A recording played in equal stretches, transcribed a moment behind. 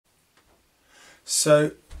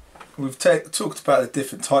So we've talked about the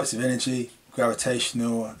different types of energy,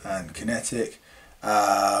 gravitational and kinetic.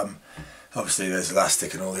 Obviously there's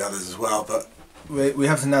elastic and all the others as well, but we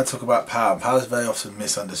have to now talk about power. Power is very often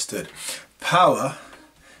misunderstood. Power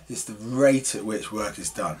is the rate at which work is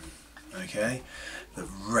done. Okay, the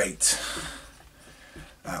rate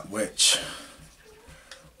at which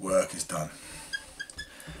work is done,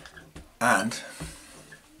 and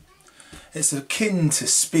it's akin to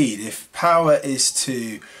speed. If power is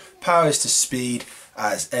to speed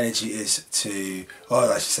as energy is to, or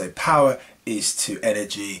I should say, power is to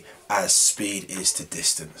energy as speed is to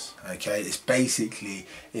distance. Okay, it's basically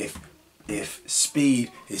if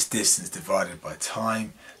speed is distance divided by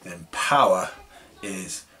time, then power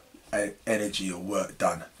is energy or work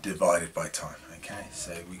done divided by time. Okay,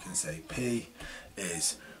 so we can say P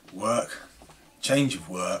is work, change of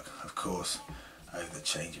work, of course, over the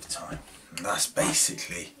change of time. And that's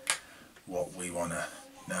basically what we want to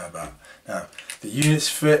know about. Now, the units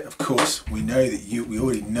for it, of course, we know that we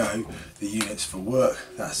already know the units for work,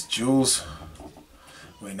 that's joules.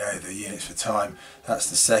 We know the units for time, that's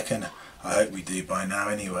the second. I hope we do by now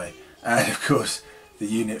anyway. And of course, the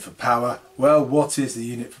unit for power, well, what is the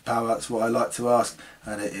unit for power? That's what I like to ask,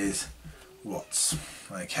 and it is watts.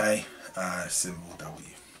 Okay, symbol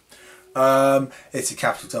W. It's a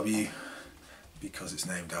capital W because it's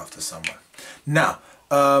named after someone. Now,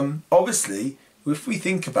 obviously, if we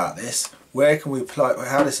think about this, where can we apply,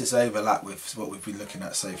 how does this overlap with what we've been looking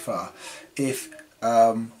at so far? If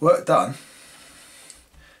work done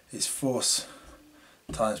is force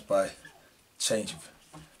times by change of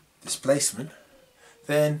displacement,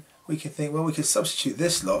 then we can think, well, we can substitute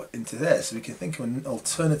this lot into there. So we can think of an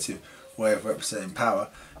alternative way of representing power.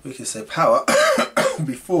 We can say power will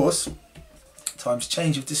be force times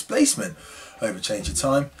change of displacement over change of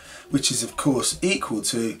time, which is of course equal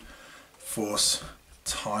to force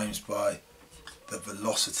times by the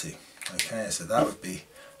velocity. Okay, so that would be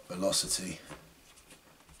velocity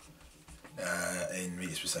in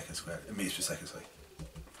meters per second squared, sorry.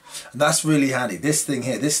 And that's really handy. This thing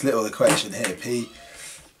here, this little equation here, P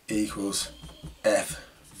equals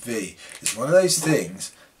FV, is one of those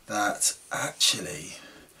things that actually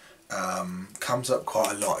comes up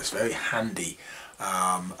quite a lot. It's very handy,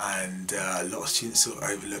 and a lot of students sort of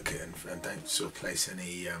overlook it and don't sort of place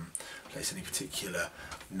any particular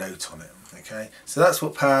note on it. Okay, so that's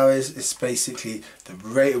what power is. It's basically the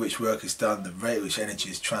rate at which work is done, the rate at which energy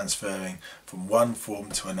is transferring from one form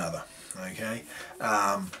to another. Okay,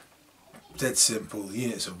 dead simple, the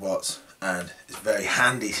units of watts, and it's very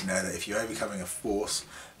handy to know that if you're overcoming a force,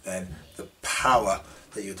 then the power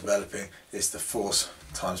that you're developing is the force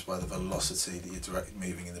times by the velocity that you're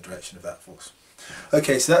moving in the direction of that force.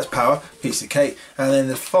 Okay, so that's power, piece of cake. And then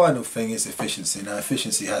the final thing is efficiency. Now,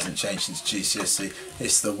 efficiency hasn't changed since GCSE.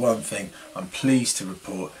 It's the one thing I'm pleased to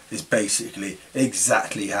report is basically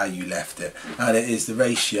exactly how you left it, and it is the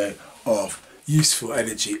ratio of useful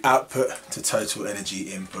energy output to total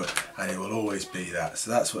energy input, and it will always be that.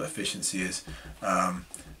 So that's what efficiency is.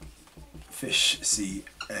 Efficiency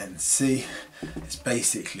is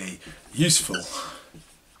basically useful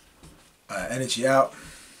energy out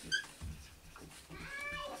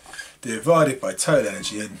divided by total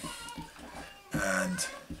energy in,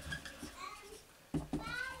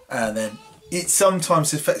 and then it's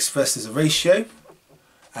sometimes expressed as a ratio,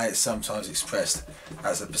 and it's sometimes expressed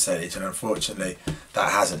as a percentage, and unfortunately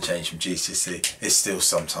that hasn't changed from GCSE. It's still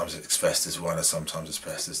sometimes expressed as one and sometimes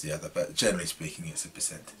expressed as the other, but generally speaking it's a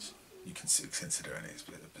percentage. You can consider it as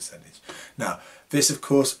a percentage. Now, this of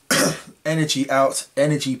course, energy out,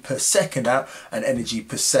 energy per second out, and energy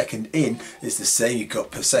per second in is the same. You've got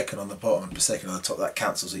per second on the bottom and per second on the top. That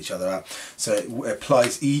cancels each other out. So it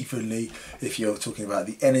applies evenly if you're talking about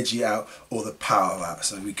the energy out or the power out.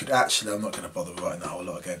 So we could actually, I'm not going to bother writing that whole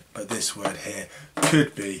lot again, but this word here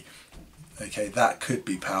could be, okay, that could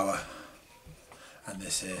be power, and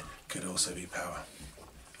this here could also be power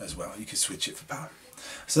as well. You could switch it for power.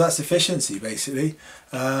 So that's efficiency basically,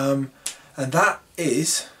 and that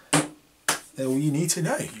is all you need to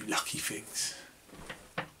know, you lucky things.